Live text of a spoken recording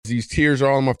these tears are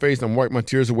all on my face. I'm wiping my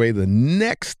tears away. The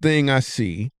next thing I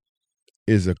see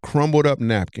is a crumbled up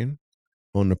napkin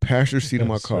on the passenger seat of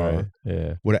my car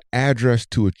with an address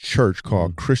to a church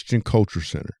called Christian Culture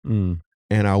Center.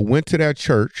 And I went to that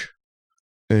church,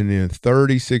 and then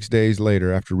 36 days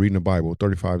later, after reading the Bible,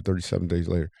 37 days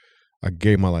later, I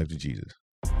gave my life to Jesus.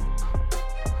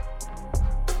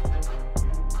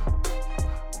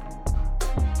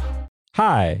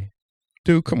 Hi.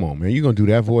 Dude, come on, man. You going to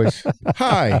do that voice?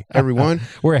 Hi, everyone.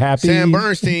 We're happy. Sam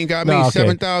Bernstein got me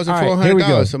 $7,400. Right, here we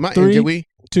go. So my 3,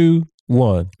 2,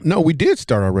 1. No, we did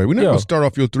start already. We're not going to start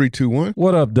off your 3, 2, 1.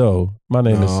 What up, though? My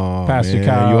name is Pastor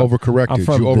Kyle. You overcorrected. I'm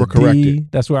from overcorrected. D.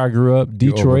 That's where I grew up.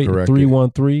 Detroit,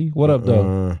 313. What up,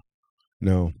 though?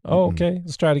 No. Oh, okay.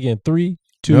 Let's try it again. 3,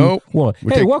 2, 1.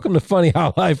 Hey, welcome to Funny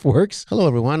How Life Works. Hello,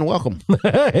 everyone. Welcome.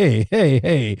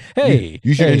 Hey.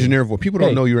 You should engineer voice. People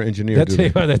don't know you're an engineer. That's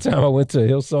that time I went to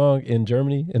Hillsong in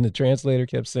Germany, and the translator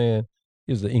kept saying,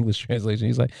 here's the English translation.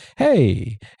 He's like,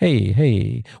 hey,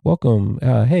 welcome.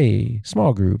 Hey,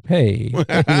 small group. Hey.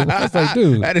 I was like,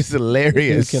 dude. That is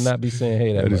hilarious. You cannot be saying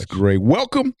hey that much. That is great.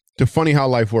 Welcome to Funny How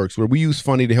Life Works, where we use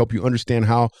funny to help you understand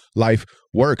how life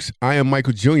works. I am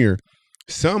Michael Jr.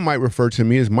 Some might refer to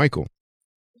me as Michael.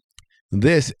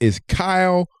 This is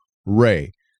Kyle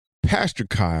Ray, Pastor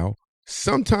Kyle,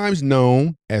 sometimes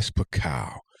known as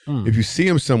Pacal. If you see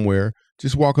him somewhere,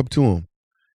 just walk up to him.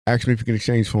 Ask me if you can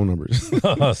exchange phone numbers.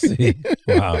 Oh, see.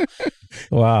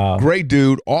 Wow. Great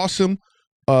dude. Awesome.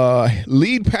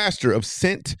 Lead pastor of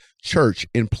Sent Church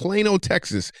in Plano,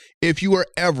 Texas. If you are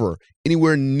ever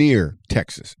anywhere near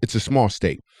Texas, it's a small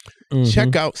state.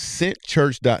 Check out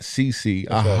sentchurch.cc.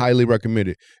 I highly recommend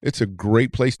it. It's a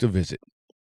great place to visit.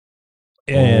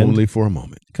 And only for a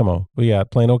moment. Come on, we got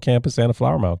Plano campus and a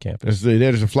Flower Mound campus.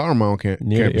 There's a Flower Mound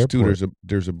campus too.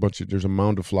 There's a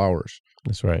mound of flowers.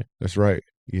 That's right.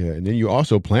 Yeah, and then you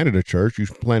also planted a church. You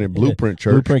planted Blueprint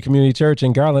Church, Blueprint Community Church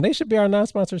in Garland. They should be our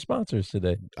non-sponsor sponsors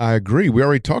today. I agree. We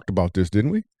already talked about this,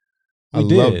 didn't we? I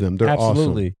love them. They're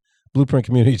absolutely awesome. Blueprint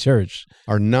Community Church.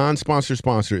 Our non-sponsor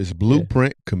sponsor is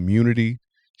Blueprint Community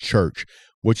Church.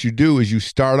 What you do is you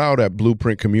start out at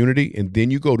Blueprint Community, and then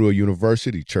you go to a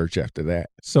university church after that.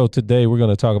 So today we're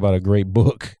going to talk about a great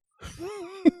book.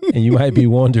 And you might be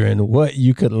wondering what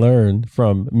you could learn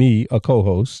from me, a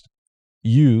co-host,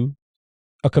 you,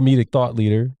 a comedic thought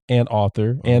leader and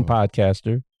author and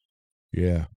podcaster.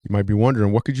 Yeah. You might be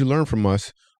wondering, what could you learn from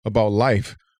us about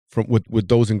life with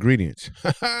those ingredients?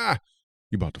 You're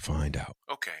about to find out.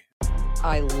 Okay.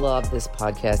 I love this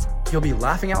podcast. You'll be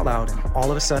laughing out loud, and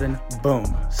all of a sudden,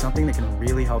 boom, something that can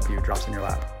really help you drops in your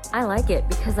lap. I like it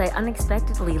because I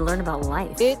unexpectedly learn about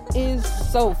life. It is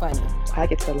so funny. I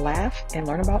get to laugh and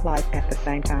learn about life at the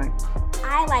same time.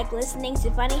 I like listening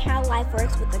to Funny How Life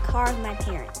Works with the car of my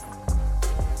parents.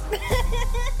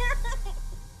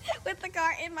 With the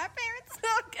car in my parents.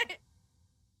 Okay.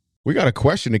 We got a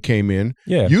question that came in.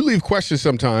 Yeah. You leave questions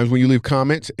sometimes when you leave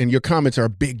comments, and your comments are a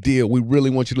big deal. We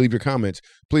really want you to leave your comments.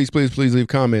 Please leave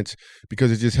comments,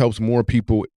 because it just helps more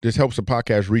people. This helps the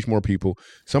podcast reach more people.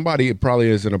 Somebody probably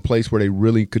is in a place where they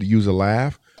really could use a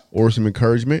laugh or some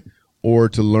encouragement or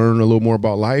to learn a little more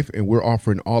about life, and we're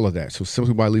offering all of that. So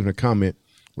simply by leaving a comment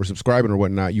or subscribing or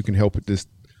whatnot, you can help this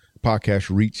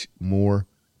podcast reach more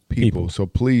people. So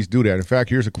please do that. In fact,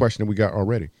 here's a question that we got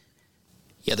already.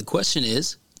 Yeah, the question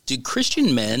is, do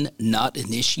Christian men not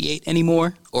initiate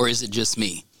anymore, or is it just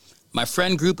me? My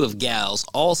friend group of gals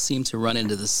all seem to run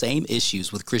into the same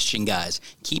issues with Christian guys,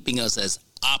 keeping us as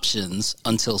options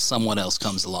until someone else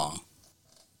comes along.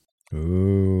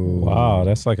 Ooh. Wow,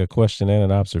 that's like a question and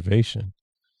an observation.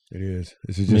 It is.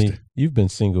 This is just you've been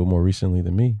single more recently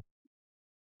than me.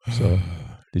 So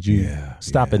did you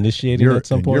stop initiating at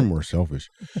some point? You're more selfish.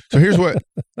 So here's what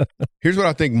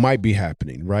I think might be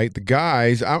happening, right? The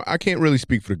guys, I can't really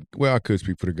speak for I could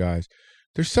speak for the guys.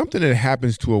 There's something that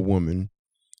happens to a woman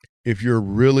if you're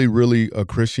really, really a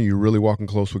Christian, you're really walking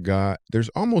close with God. There's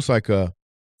almost like a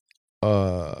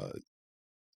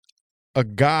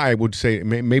guy would say,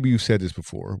 maybe you said this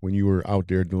before when you were out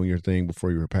there doing your thing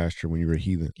before you were a pastor, when you were a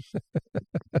heathen.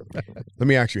 Let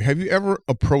me ask you, have you ever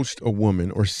approached a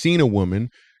woman or seen a woman?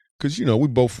 Because, you know, we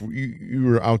both, you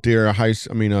were out there at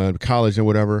college and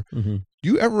whatever. Mm-hmm. Do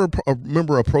you ever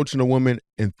remember approaching a woman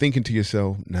and thinking to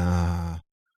yourself, nah,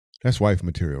 that's wife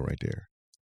material right there,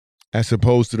 as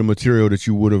opposed to the material that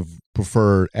you would have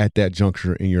preferred at that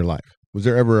juncture in your life? Was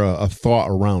there ever a thought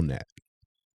around that?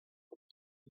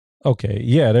 Okay,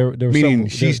 yeah, there was meaning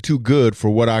she's too good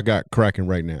for what I got cracking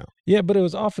right now. Yeah, but it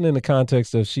was often in the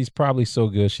context of she's probably so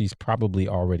good, she's probably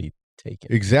already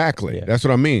taken. Exactly. Yeah. That's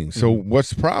what I mean. So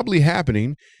what's probably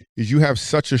happening is you have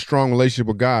such a strong relationship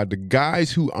with God. The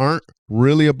guys who aren't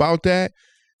really about that,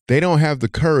 they don't have the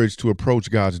courage to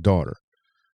approach God's daughter.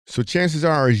 So chances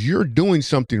are is you're doing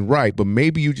something right, but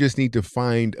maybe you just need to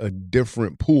find a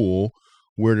different pool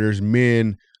where there's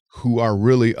men who are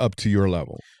really up to your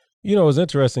level. You know, it's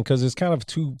interesting because it's kind of a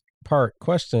two-part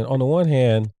question. On the one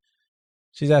hand,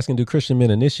 she's asking, do Christian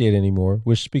men initiate anymore,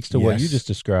 which speaks to what you just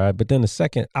described. But then the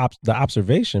second, the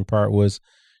observation part was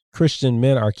Christian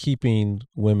men are keeping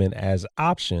women as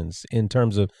options in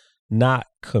terms of not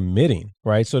committing,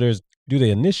 right? So there's, do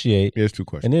they initiate? There's two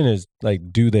questions. And then there's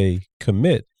like, do they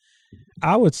commit?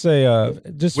 I would say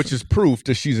just... Which is proof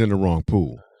that she's in the wrong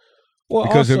pool. Well,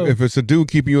 because also, if it's a dude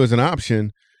keeping you as an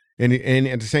option and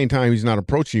at the same time he's not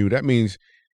approaching you, that means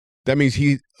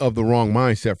he's of the wrong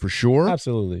mindset for sure.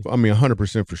 Absolutely. I mean,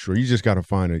 100% for sure. You just got to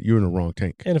find it. You're in the wrong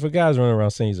tank. And if a guy's running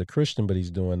around saying he's a Christian, but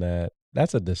he's doing that,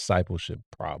 that's a discipleship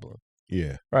problem.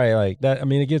 Yeah. Right. Like that. I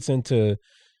mean, it gets into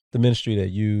the ministry that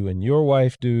you and your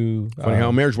wife do. Funny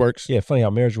how marriage works. Yeah. Funny how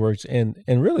marriage works. And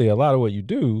really a lot of what you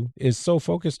do is so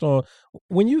focused on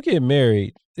when you get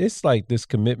married, it's like this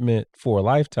commitment for a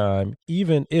lifetime,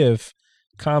 even if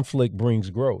conflict brings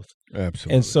growth.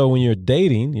 Absolutely. And so when you're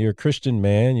dating, you're a Christian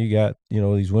man, you got,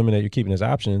 these women that you're keeping as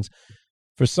options.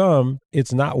 For some,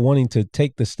 it's not wanting to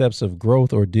take the steps of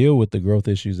growth or deal with the growth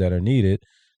issues that are needed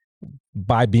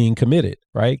by being committed,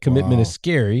 right? Commitment is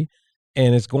scary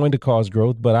and it's going to cause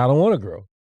growth, but I don't want to grow.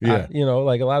 Yeah.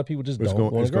 Like a lot of people just don't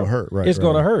want to grow. It's going to hurt, right? It's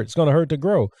going to hurt. It's going to hurt to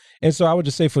grow. And so I would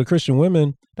just say for the Christian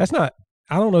women, I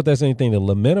don't know if that's anything to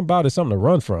lament about. It's something to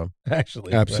run from,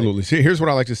 actually. Absolutely. Right? See, here's what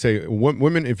I like to say.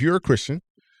 Women, if you're a Christian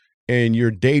and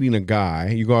you're dating a guy,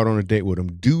 you go out on a date with him,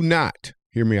 do not,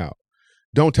 hear me out,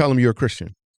 don't tell him you're a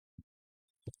Christian.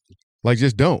 Like,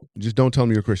 just don't tell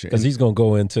him you're a Christian. Because he's going to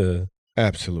go into...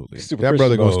 Absolutely. Super that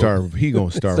brother Christian going to start, he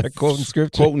going to start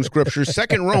quoting scripture.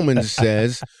 Second Romans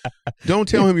says, don't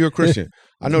tell him you're a Christian.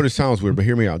 I know this sounds weird, but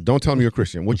hear me out. Don't tell him you're a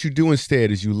Christian. What you do instead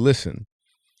is you listen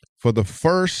for the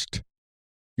first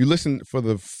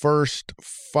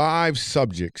 5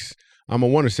 subjects. I'm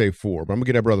going to want to say 4, but I'm going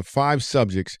to get that brother 5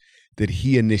 subjects that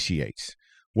he initiates.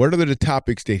 What are the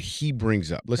topics that he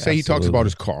brings up? Let's say he talks about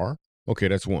his car. Okay,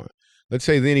 that's 1. Let's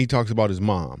say then he talks about his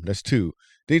mom. That's 2.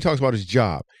 Then he talks about his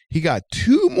job. He got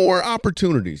 2 more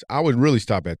opportunities. I would really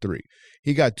stop at 3.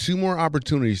 He got 2 more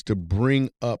opportunities to bring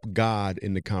up God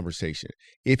in the conversation.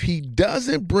 If he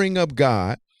doesn't bring up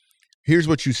God, here's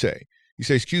what you say. You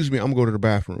say, excuse me, I'm going to go to the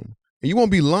bathroom. And you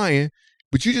won't be lying,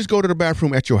 but you just go to the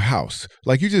bathroom at your house.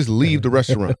 Like you just leave the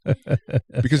restaurant.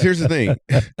 Because here's the thing.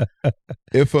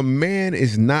 If a man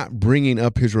is not bringing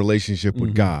up his relationship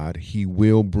with God, he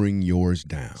will bring yours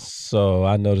down. So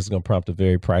I know this is going to prompt a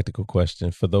very practical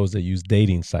question for those that use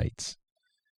dating sites.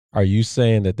 Are you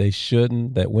saying that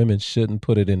that women shouldn't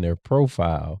put it in their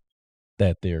profile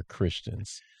that they're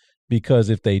Christians? Because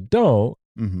if they don't,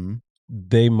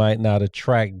 they might not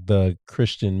attract the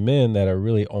Christian men that are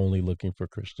really only looking for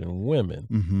Christian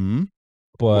women.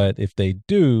 But if they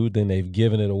do, then they've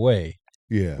given it away.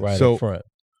 Yeah. Right up front.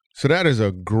 So that is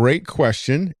a great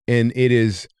question. And it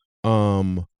is,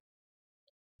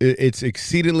 it's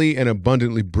exceedingly and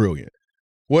abundantly brilliant.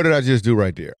 What did I just do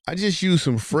right there? I just used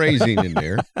some phrasing in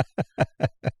there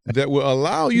that will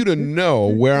allow you to know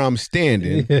where I'm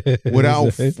standing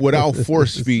without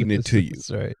force feeding it to you.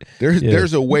 That's right.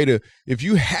 There's a way to, if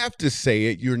you have to say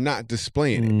it, you're not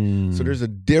displaying it. So there's a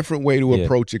different way to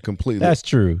approach it completely. That's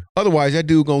true. Otherwise, that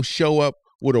dude gonna show up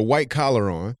with a white collar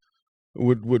on,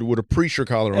 with a preacher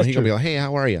collar on. He's gonna be like, hey,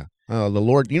 how are you? The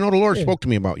Lord spoke to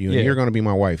me about you, and you're gonna be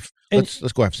my wife. Let's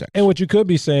go have sex. And what you could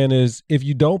be saying is, if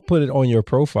you don't put it on your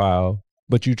profile,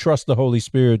 but you trust the Holy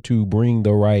Spirit to bring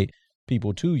the right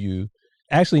people to you,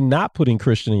 actually not putting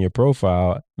Christian in your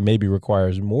profile maybe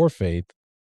requires more faith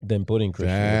than putting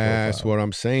Christian in your profile. That's what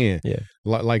I'm saying. Yeah.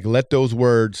 Like let those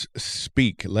words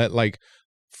speak. Let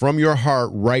from your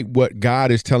heart write what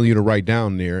God is telling you to write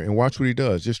down there and watch what he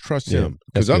does. Just trust him.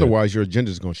 Because otherwise your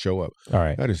agenda is going to show up. All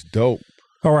right. That is dope.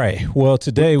 All right. Well,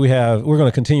 today we're going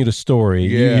to continue the story.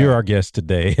 Yeah. You're our guest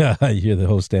today. You're the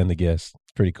host and the guest.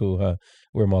 Pretty cool, huh?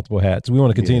 Wear multiple hats. We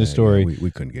want to continue the story. We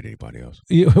couldn't get anybody else.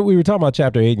 We were talking about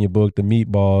chapter 8 in your book, The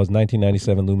Meatballs,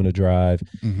 1997 Lumina Drive.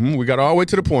 We got all the way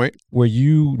to the point where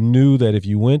you knew that if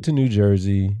you went to New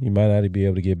Jersey, you might not be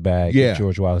able to get back if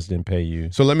George Wallace didn't pay you.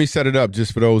 So let me set it up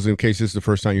just for those in case this is the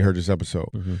first time you heard this episode.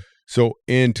 So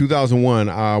in 2001,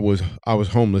 I was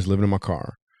homeless, living in my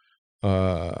car.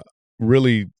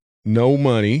 Really no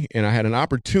money, and I had an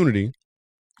opportunity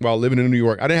while living in New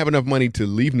York. I didn't have enough money to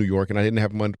leave New York, and I didn't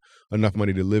have enough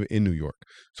money to live in New York.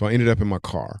 So I ended up in my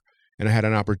car. and I had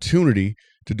an opportunity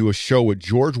to do a show with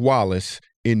George Wallace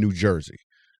in New Jersey.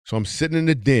 So I'm sitting in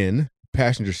the den,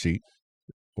 passenger seat,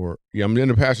 I'm in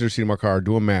the passenger seat of my car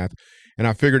doing math, and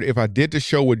I figured if I did the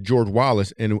show with George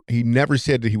Wallace, and he never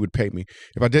said that he would pay me,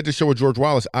 if I did the show with George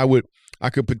Wallace, I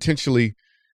could potentially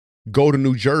go to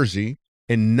New Jersey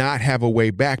and not have a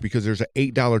way back because there's an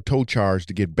 $8 tow charge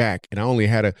to get back, and I only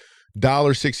had a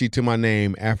 $1.60 to my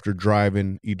name after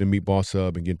driving, eating a meatball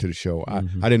sub, and getting to the show. I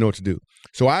didn't know what to do.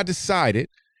 So I decided,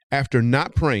 after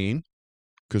not praying,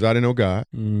 because I didn't know God,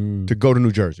 to go to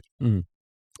New Jersey.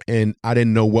 And I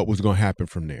didn't know what was going to happen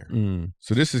from there.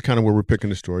 So this is kind of where we're picking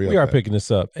the story up. We are picking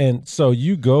this up. And so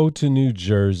you go to New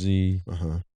Jersey.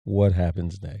 What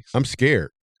happens next? I'm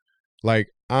scared. Like,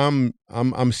 I'm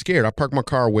scared. I parked my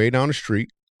car way down the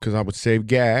street because I would save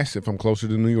gas if I'm closer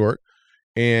to New York.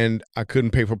 And I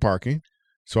couldn't pay for parking.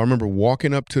 So I remember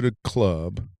walking up to the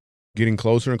club, getting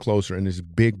closer and closer, and this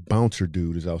big bouncer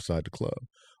dude is outside the club.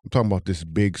 I'm talking about this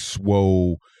big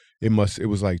swole. It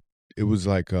was like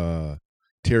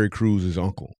Terry Cruz's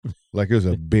uncle. Like, it was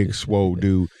a big swole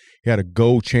dude. He had a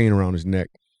gold chain around his neck,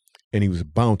 and he was a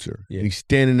bouncer. And he's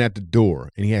standing at the door,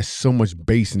 and he has so much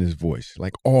bass in his voice,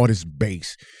 like all this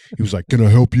bass. He was like, "Can I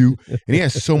help you?" And he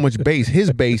has so much bass.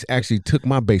 His bass actually took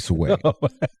my bass away.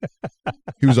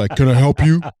 He was like, "Can I help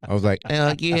you?" I was like,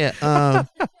 "Yeah."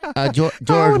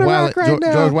 George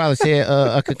Wallace said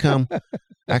I could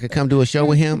come do a show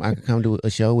with him.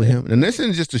 And this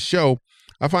isn't just a show.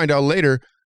 I find out later.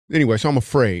 Anyway, so I'm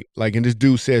afraid. Like, and this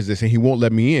dude says this, and he won't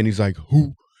let me in. He's like,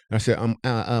 "Who?" And I said, "I'm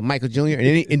Michael Jr."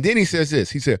 And then he says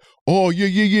this. He said, "Oh,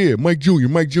 yeah, Mike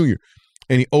Jr.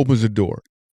 And he opens the door.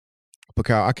 But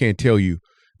Kyle, I can't tell you,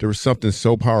 there was something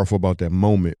so powerful about that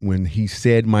moment when he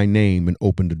said my name and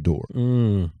opened the door.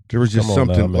 There was just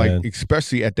something, like,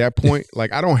 especially at that point,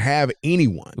 like, I don't have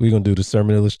anyone. We're going to do the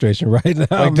sermon illustration right now,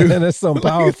 like, man. That's so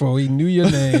powerful. He knew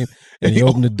your name, and he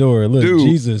opened the door. Look,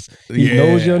 Jesus, he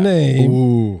knows your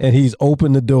name, and he's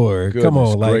opened the door. Come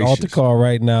on, like, gracious. Altar call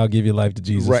right now, give your life to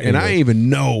Jesus. Right, anyway. And I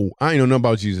ain't know nothing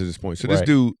about Jesus at this point. So this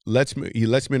dude lets me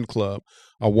in the club.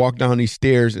 I walk down these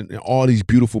stairs, and all these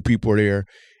beautiful people are there.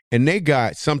 And they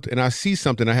got something, and I see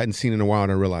something I hadn't seen in a while,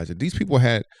 and I realized that these people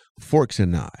had forks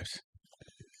and knives.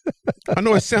 I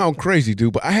know it sounds crazy,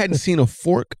 dude, but I hadn't seen a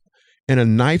fork and a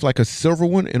knife, like a silver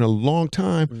one, in a long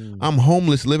time. I'm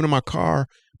homeless, living in my car,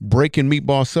 breaking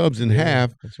meatball subs in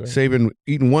half,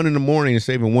 eating one in the morning and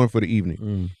saving one for the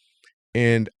evening.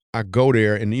 And I go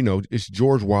there, and, it's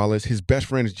George Wallace. His best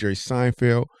friend is Jerry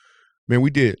Seinfeld. Man,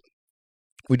 we did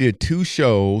 2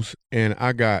 shows, and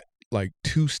I got like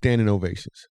 2 standing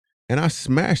ovations. And I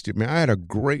smashed it, man. I had a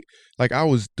great,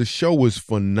 the show was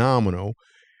phenomenal.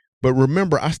 But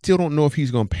remember, I still don't know if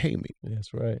he's going to pay me.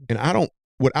 That's right. And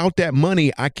without that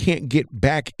money, I can't get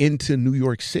back into New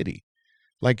York City.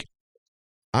 Like,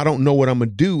 I don't know what I'm going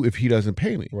to do if he doesn't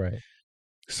pay me. Right.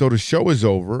 So the show is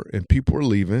over and people are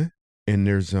leaving. And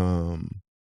there's,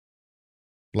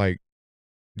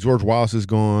 George Wallace is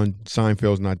gone.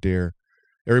 Seinfeld's not there.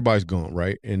 Everybody's gone,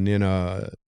 right? And then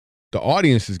the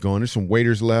audience is gone. There's some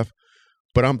waiters left.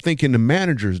 But I'm thinking the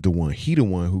manager's the one. He the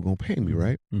one who gonna pay me,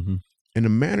 right? And the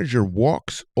manager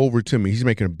walks over to me. He's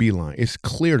making a beeline. It's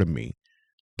clear to me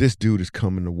this dude is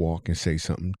coming to walk and say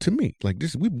something to me. Like,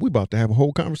 this, we about to have a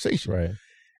whole conversation. Right.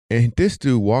 And this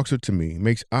dude walks up to me,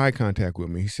 makes eye contact with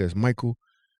me. He says, "Michael,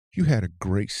 you had a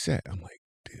great set." I'm like,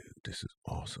 "Dude, this is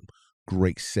awesome.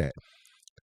 Great set."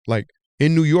 Like,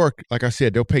 in New York, like I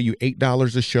said, they'll pay you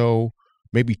 $8 a show,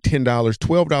 maybe $10,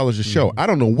 $12 a show. I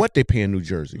don't know what they pay in New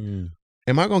Jersey.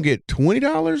 Am I going to get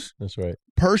 $20? That's right.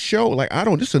 Per show? Like,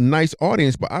 this is a nice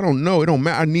audience, but I don't know. It don't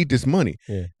matter. I need this money.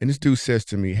 Yeah. And this dude says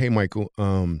to me, "Hey, Michael,"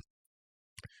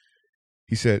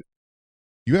 he said,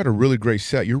 "You had a really great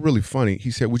set. You're really funny."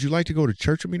 He said, "Would you like to go to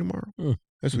church with me tomorrow?"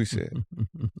 That's what he said.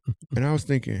 And I was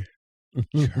thinking,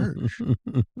 church?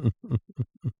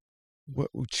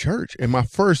 What church? And my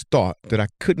first thought that I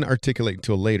couldn't articulate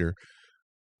until later,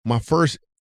 my first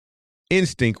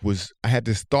instinct was, I had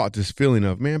this thought, this feeling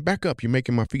of, man, back up, you're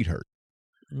making my feet hurt.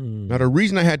 Now, the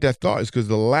reason I had that thought is because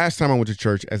the last time I went to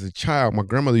church as a child, my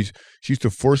grandmother, she used to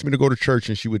force me to go to church,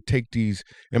 and she would take these,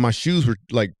 and my shoes were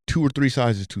like 2 or 3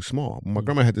 sizes too small. My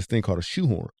grandma had this thing called a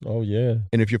shoehorn. Oh, yeah.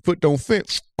 And if your foot don't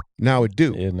fit, now it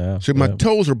do. Yeah, now. So my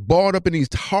toes are balled up in these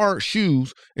hard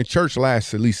shoes, and church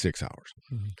lasts at least 6 hours.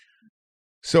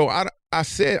 So I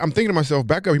said, I'm thinking to myself,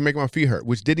 back up, you're making my feet hurt,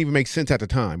 which didn't even make sense at the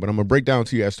time, but I'm going to break down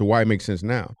to you as to why it makes sense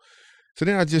now. So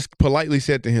then I just politely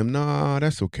said to him, "Nah,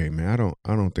 that's okay, man. I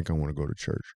don't think I want to go to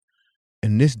church."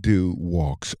 And this dude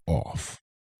walks off.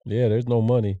 Yeah, there's no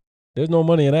money. There's no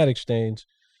money in that exchange.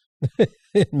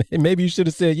 Maybe you should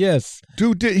have said yes.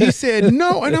 Dude, he said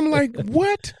no. And I'm like,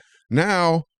 what?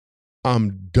 Now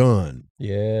I'm done.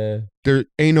 Yeah. There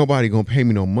ain't nobody going to pay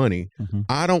me no money.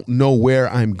 I don't know where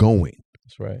I'm going.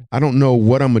 That's right. I don't know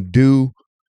what I'm going to do.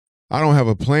 I don't have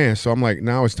a plan. So I'm like,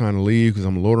 now it's time to leave because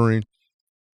I'm loitering.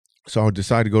 So I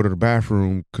decide to go to the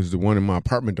bathroom because the one in my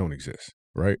apartment don't exist,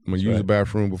 right? I'm going to use the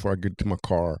bathroom before I get to my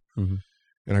car.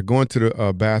 And I go into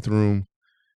the bathroom,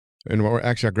 and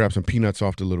actually I grab some peanuts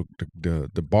off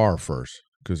the bar first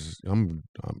because I'm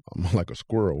like a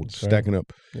squirrel stacking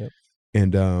up. Yep.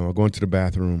 And I go into the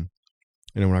bathroom,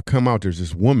 and then when I come out, there's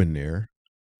this woman there.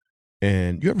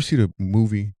 And you ever see the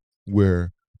movie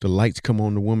where the lights come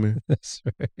on the woman? That's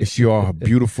right. And she all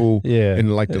beautiful. Yeah.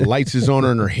 And like the lights is on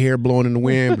her and her hair blowing in the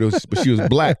wind, but she was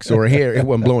black, so her hair, it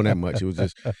wasn't blowing that much. It was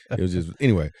just,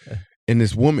 anyway. And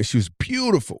this woman, she was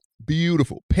beautiful,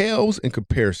 pales in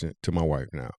comparison to my wife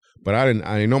now. But I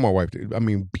didn't know my wife. I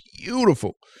mean,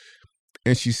 beautiful.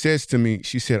 And she says to me,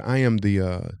 she said, I am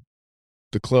the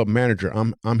club manager.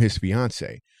 I'm his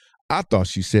fiance. I thought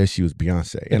she said she was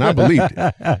Beyonce, and I believed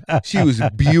it. She was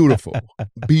beautiful.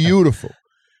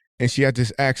 And she had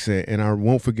this accent, and I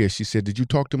won't forget. She said, "Did you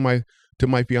talk to my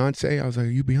fiance?" I was like, "Are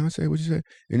you Beyonce? What'd you say?"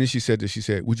 And then she said this. She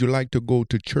said, "Would you like to go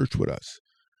to church with us?"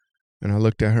 And I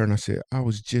looked at her and I said, "I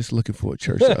was just looking for a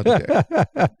church the other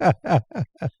day."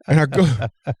 And I go,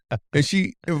 and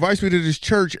she invites me to this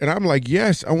church, and I'm like,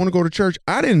 "Yes, I want to go to church."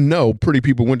 I didn't know pretty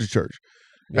people went to church.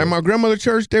 At my grandmother's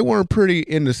church, they weren't pretty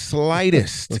in the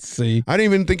slightest. Let's see. I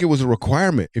didn't even think it was a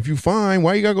requirement. If you fine,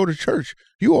 why you gotta go to church?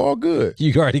 You all good.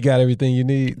 You already got everything you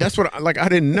need. That's what I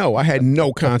didn't know. I had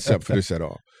no concept for this at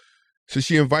all. So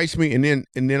she invites me, and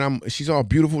then she's all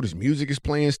beautiful. This music is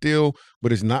playing still,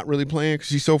 but it's not really playing because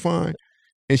she's so fine.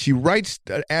 And she writes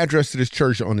the address to this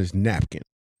church on this napkin,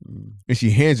 and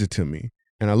she hands it to me.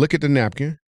 And I look at the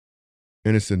napkin,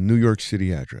 and it's a New York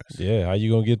City address. Yeah, how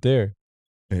you gonna get there?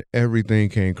 And everything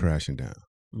came crashing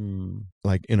down.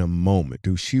 Like in a moment,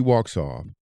 dude. She walks off.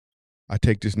 I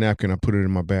take this napkin, I put it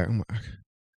in my bag. I'm like,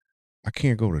 I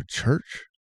can't go to church.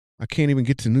 I can't even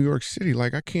get to New York City.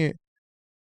 Like I can't.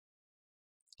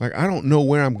 Like I don't know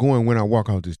where I'm going when I walk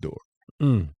out this door.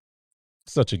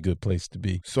 Such a good place to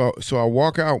be. So I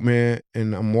walk out, man,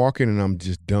 and I'm walking, and I'm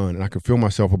just done, and I can feel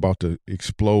myself about to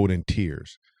explode in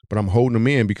tears, but I'm holding them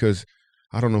in because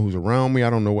I don't know who's around me. I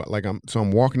don't know what,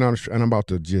 I'm walking down the street and I'm about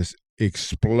to just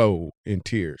explode in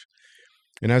tears.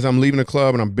 And as I'm leaving the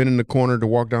club and I'm bending the corner to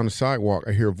walk down the sidewalk,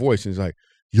 I hear a voice and it's like,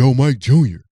 "Yo, Mike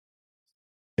Jr."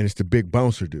 And it's the big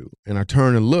bouncer dude. And I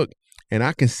turn and look, and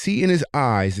I can see in his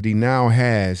eyes that he now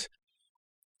has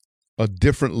a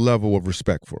different level of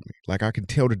respect for me. Like I can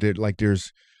tell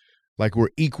that we're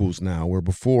equals now, where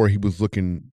before he was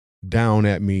looking down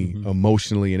at me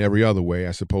emotionally and every other way,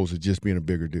 as opposed to just being a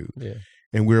bigger dude. Yeah.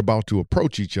 And we're about to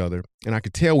approach each other, and I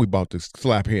could tell we about to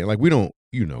slap hands. Like we don't,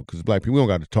 because black people, we don't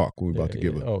got to talk when we're about to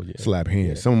give a slap hands.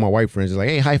 Yeah. Some of my white friends is like,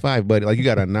 "Hey, high five, buddy." Like you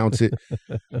got to announce it.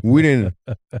 We didn't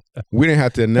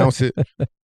have to announce it.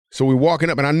 So we're walking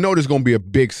up, and I know there's gonna be a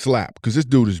big slap because this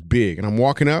dude is big. And I'm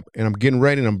walking up, and I'm getting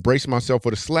ready, and I'm bracing myself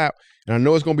for the slap, and I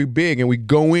know it's gonna be big. And we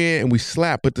go in and we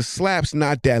slap, but the slap's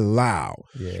not that loud.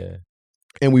 Yeah.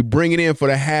 And we bring it in for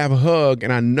the half hug,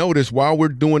 and I notice while we're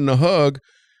doing the hug,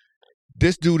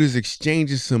 this dude is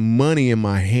exchanging some money in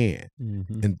my hand.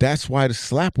 And that's why the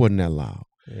slap wasn't that loud.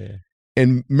 Yeah.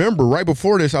 And remember, right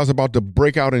before this, I was about to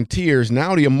break out in tears.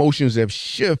 Now the emotions have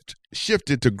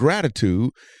shifted to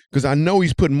gratitude because I know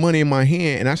he's putting money in my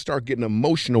hand, and I start getting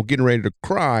emotional, getting ready to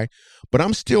cry, but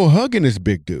I'm still hugging this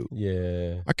big dude.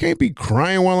 Yeah. I can't be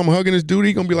crying while I'm hugging this dude.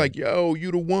 He's going to be like, "Yo, you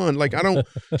the one." Like I don't.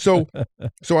 So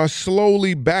I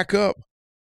slowly back up,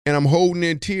 and I'm holding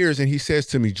in tears, and he says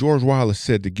to me, "George Wallace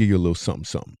said to give you a little something,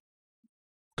 something."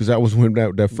 Because that was when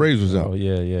that phrase was out. Oh,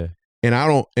 yeah. And I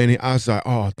was like,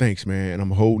 "Oh, thanks, man." And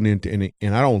I'm holding in,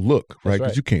 and I don't look, right?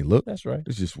 Because you can't look. That's right.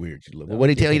 It's just weird. You look. What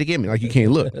did he tell you to give me? Like you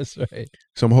can't look. That's right.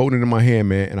 So I'm holding it in my hand,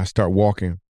 man, and I start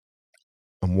walking.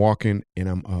 I'm walking, and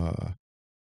I'm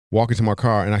walking to my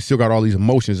car, and I still got all these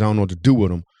emotions. I don't know what to do with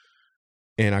them.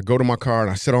 And I go to my car,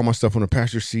 and I set all my stuff on the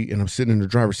passenger seat, and I'm sitting in the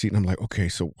driver's seat, and I'm like, okay,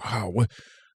 so wow,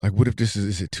 what if this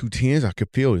is it 2 10s? I could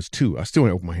feel it's 2. I still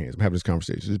ain't open my hands. I'm having this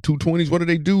conversation. Is it 2 20s? What do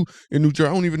they do in New Jersey?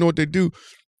 I don't even know what they do.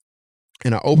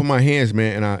 And I open my hands,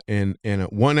 man, and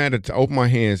one at a time, I open my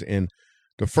hands, and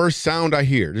the first sound I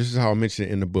hear, this is how I mentioned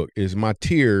it in the book, is my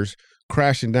tears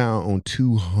crashing down on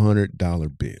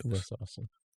 $200 bills. That's awesome.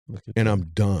 And I'm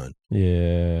done.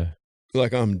 Yeah.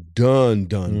 Like I'm done.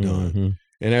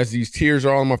 And as these tears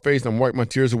are all on my face, I'm wiping my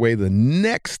tears away. The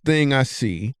next thing I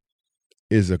see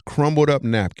is a crumbled up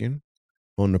napkin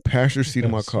on the passenger seat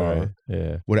of my That's car right.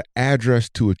 Yeah. with an address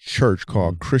to a church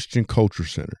called Christian Culture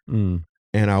Center. Mm.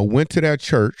 And I went to that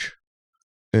church,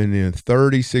 and then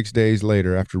 36 days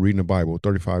later, after reading the Bible,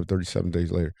 35, 37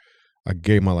 days later, I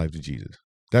gave my life to Jesus.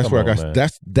 That's Come where on, I got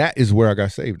man. that is where I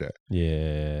got saved at.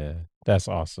 Yeah. That's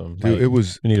awesome. Dude, Like, it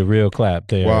was we need a real clap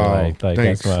there. wow. Like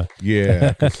Thanks. that's my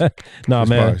Yeah. 'Cause No,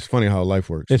 man. It's funny how life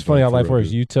works. It's funny how for life real, works.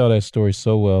 dude. You tell that story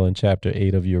so well in chapter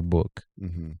 8 of your book.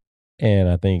 Mhm. And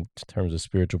I think in terms of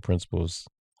spiritual principles,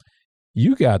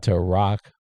 you got to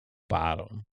rock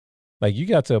bottom. Like you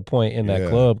got to a point in that Yeah.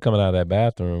 club coming out of that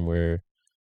bathroom where,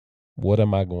 what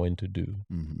am I going to do?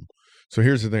 Mhm. So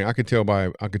here's the thing. I could tell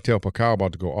Pakal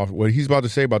about to go off. What he's about to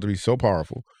say about to be so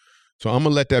powerful. So I'm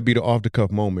going to let that be the off the cuff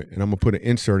moment. And I'm going to put an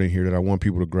insert in here that I want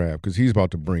people to grab because he's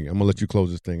about to bring it. I'm going to let you close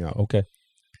this thing out. Okay.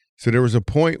 So there was a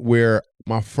point where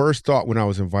my first thought when I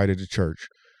was invited to church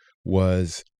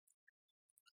was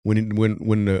when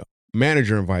the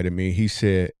manager invited me, he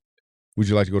said, "Would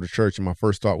you like to go to church?" And my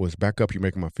first thought was, "Back up, you're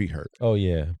making my feet hurt." Oh,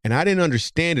 yeah. And I didn't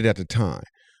understand it at the time.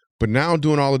 But now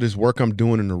doing all of this work I'm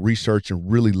doing in the research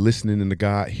and really listening to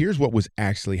God, here's what was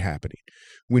actually happening.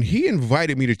 When he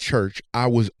invited me to church, I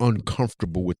was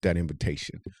uncomfortable with that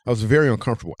invitation. I was very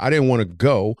uncomfortable. I didn't want to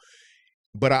go,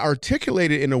 but I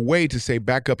articulated in a way to say,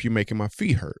 "Back up, you're making my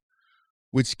feet hurt,"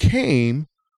 which came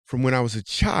from when I was a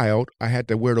child. I had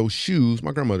to wear those shoes.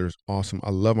 My grandmother is awesome.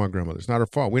 I love my grandmother. It's not her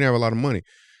fault. We didn't have a lot of money.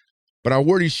 But I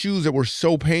wore these shoes that were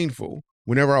so painful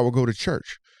whenever I would go to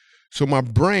church. So my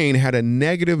brain had a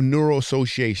negative neural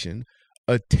association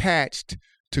attached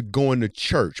to going to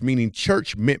church, meaning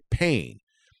church meant pain.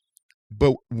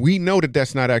 But we know that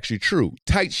that's not actually true.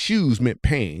 Tight shoes meant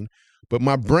pain, but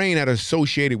my brain had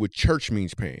associated with church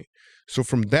means pain. So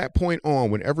from that point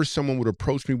on, whenever someone would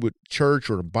approach me with church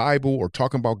or the Bible or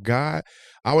talking about God,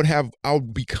 I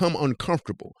would become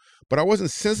uncomfortable. But I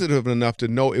wasn't sensitive enough to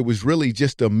know it was really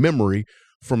just a memory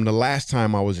from the last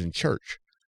time I was in church.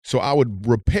 So I would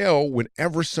repel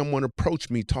whenever someone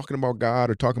approached me talking about God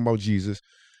or talking about Jesus.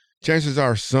 Chances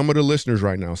are some of the listeners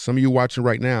right now, some of you watching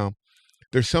right now,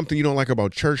 there's something you don't like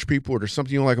about church people, or there's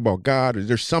something you don't like about God, or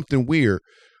there's something weird,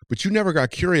 but you never got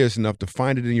curious enough to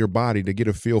find it in your body to get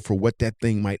a feel for what that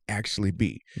thing might actually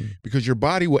be. Because your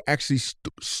body will actually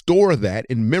store that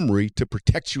in memory to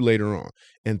protect you later on.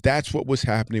 And that's what was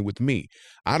happening with me.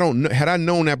 I don't know. Had I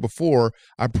known that before,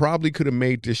 I probably could have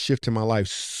made this shift in my life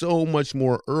so much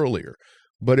more earlier.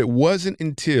 But it wasn't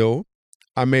until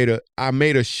I made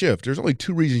a shift. There's only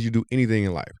two reasons you do anything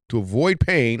in life: to avoid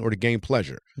pain or to gain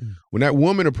pleasure. When that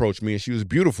woman approached me and she was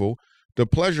beautiful, the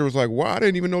pleasure was like, wow, I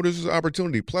didn't even know this was an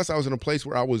opportunity. Plus, I was in a place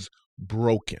where I was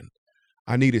broken.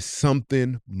 I needed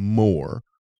something more.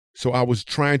 So I was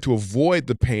trying to avoid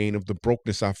the pain of the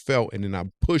brokenness I felt, and then I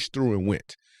pushed through and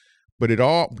went. But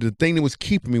the thing that was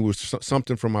keeping me was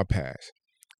something from my past.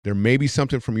 There may be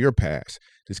something from your past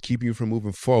that's keeping you from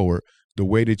moving forward the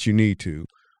way that you need to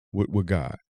with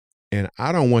God. And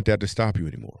I don't want that to stop you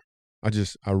anymore.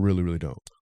 I really, really don't.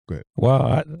 Go ahead.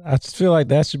 Wow. I just feel like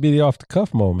that should be the off the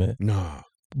cuff moment. Nah,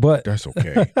 but that's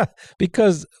okay.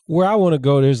 Because where I want to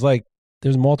go,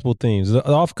 there's multiple themes. The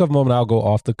off the cuff moment I'll go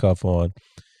off the cuff on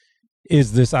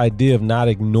is this idea of not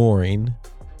ignoring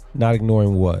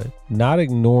what? Not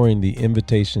ignoring the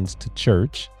invitations to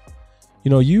church.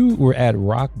 You know, you were at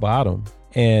rock bottom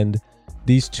and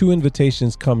these two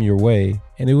invitations come your way,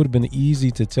 and it would have been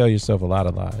easy to tell yourself a lot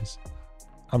of lies.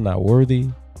 I'm not worthy.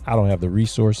 I don't have the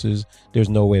resources. There's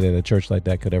no way that a church like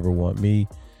that could ever want me.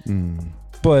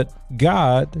 But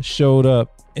God showed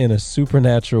up in a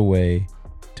supernatural way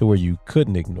to where you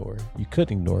couldn't ignore it. You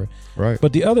couldn't ignore it. Right.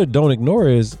 But the other don't ignore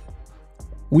is,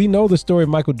 we know the story of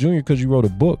Michael Jr. because you wrote a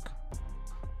book.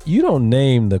 You don't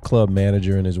name the club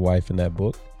manager and his wife in that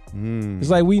book. It's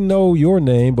like, we know your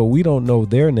name, but we don't know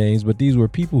their names. But these were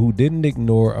people who didn't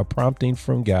ignore a prompting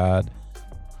from God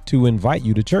to invite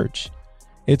you to church.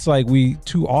 It's like we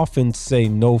too often say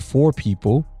no for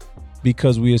people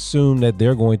because we assume that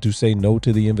they're going to say no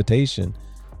to the invitation.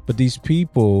 But these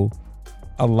people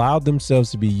allowed themselves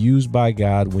to be used by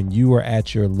God when you were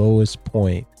at your lowest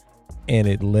point, and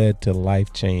it led to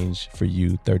life change for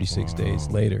you 36 days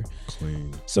later.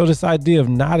 Clean. So this idea of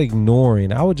not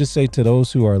ignoring, I would just say to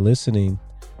those who are listening,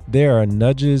 there are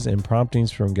nudges and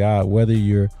promptings from God, whether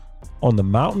you're on the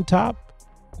mountaintop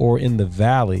or in the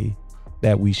valley,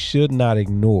 that we should not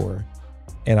ignore.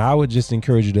 And I would just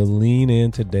encourage you to lean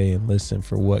in today and listen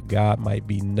for what God might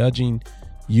be nudging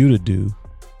you to do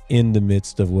in the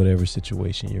midst of whatever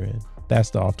situation you're in.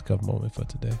 That's the off the cuff moment for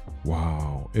today.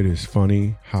 Wow. It is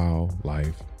funny how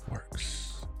life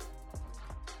works.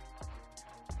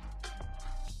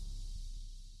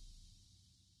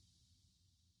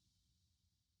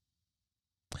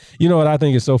 You know what I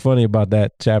think is so funny about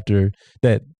that chapter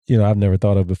that, I've never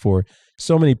thought of before.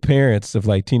 So many parents of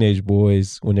like teenage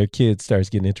boys, when their kid starts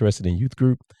getting interested in youth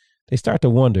group, they start to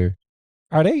wonder,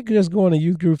 are they just going to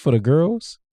youth group for the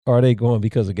girls or are they going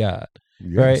because of God?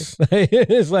 Yes. Right?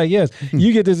 It's like, yes,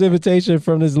 you get this invitation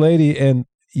from this lady and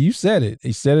you said it.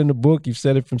 You said it in the book. You've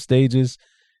said it from stages.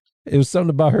 It was something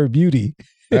about her beauty.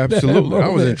 Absolutely. I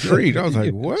was intrigued. I was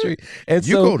like, what? And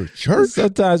you go to church?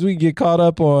 Sometimes we get caught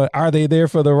up on, are they there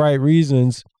for the right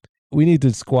reasons? We need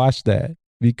to squash that,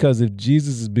 because if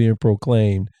Jesus is being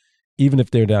proclaimed, even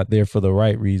if they're not there for the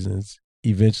right reasons,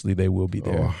 eventually they will be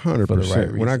there 100%. for the right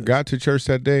reasons. When I got to church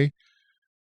that day,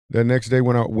 that next day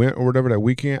when I went or whatever, that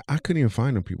weekend, I couldn't even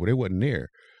find them people. They wasn't there.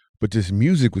 But this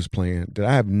music was playing that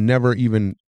I have never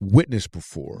even witnessed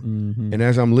before. Mm-hmm. And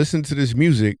as I'm listening to this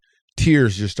music,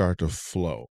 tears just start to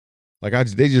flow. Like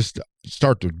they just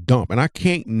start to dump, and I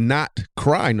can't not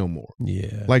cry no more.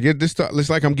 Yeah. Like it's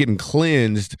like I'm getting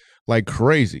cleansed like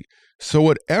crazy. So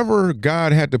whatever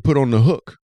God had to put on the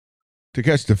hook to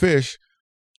catch the fish,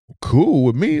 cool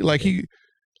with me. Like you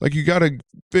gotta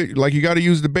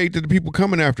use the bait that the people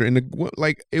coming after, and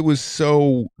it was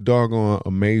so doggone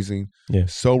amazing,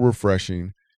 so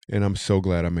refreshing. And I'm so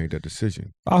glad I made that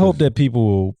decision. I hope that people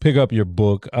will pick up your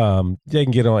book. They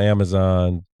can get it on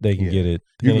Amazon. They can get it.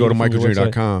 You can go to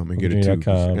michaeljr.com and get it too.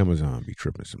 michaeljr.com. Amazon be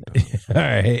tripping sometimes. All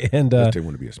right. And if they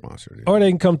want to be a sponsor. Or they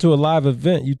can come to a live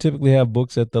event. You typically have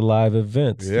books at the live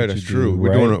events. Yeah, that's true.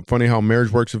 We're doing Funny How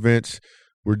Marriage Works events.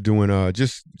 We're doing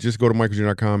just go to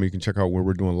michaeljr.com. You can check out where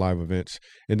we're doing live events.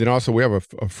 And then also we have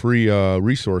a free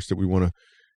resource that we want to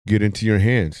get into your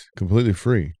hands, completely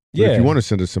free. But if you want to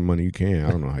send us some money, you can.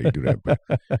 I don't know how you do that. But.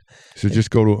 So just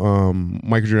go to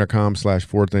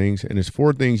michaeljr.com/4things. And there's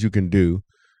 4 things you can do,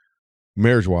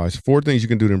 marriage-wise, 4 things you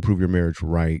can do to improve your marriage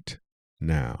right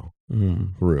now. For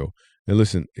real. And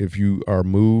listen, if you are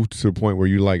moved to the point where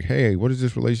you're like, hey, what is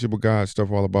this relationship with God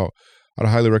stuff all about? I'd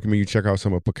highly recommend you check out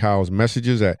some of Pakau's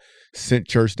messages at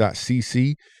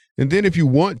sentchurch.cc. And then if you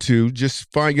want to, just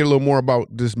get a little more about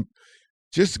this.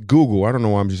 Just Google, I don't know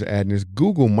why I'm just adding this,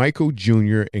 Google Michael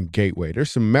Jr. and Gateway.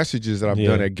 There's some messages that I've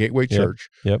done at Gateway Church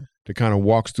that kind of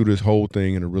walks through this whole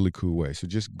thing in a really cool way. So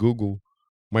just Google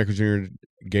Michael Jr.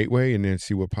 Gateway and then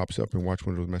see what pops up and watch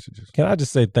one of those messages. Can I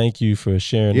just say thank you for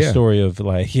sharing the story of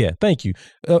thank you,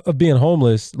 of being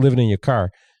homeless, living in your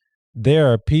car.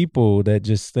 There are people that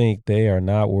just think they are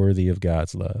not worthy of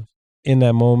God's love. In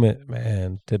that moment,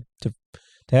 man, to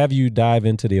have you dive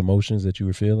into the emotions that you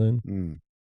were feeling,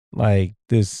 like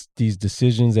these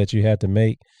decisions that you had to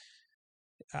make,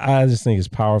 I just think it's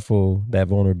powerful. That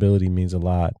vulnerability means a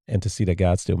lot. And to see that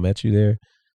God still met you there,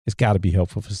 it's got to be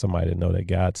helpful for somebody to know that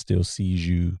God still sees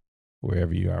you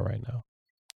wherever you are right now.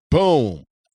 Boom.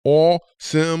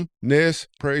 Awesomeness.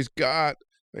 Praise God.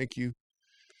 Thank you.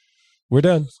 We're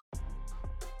done.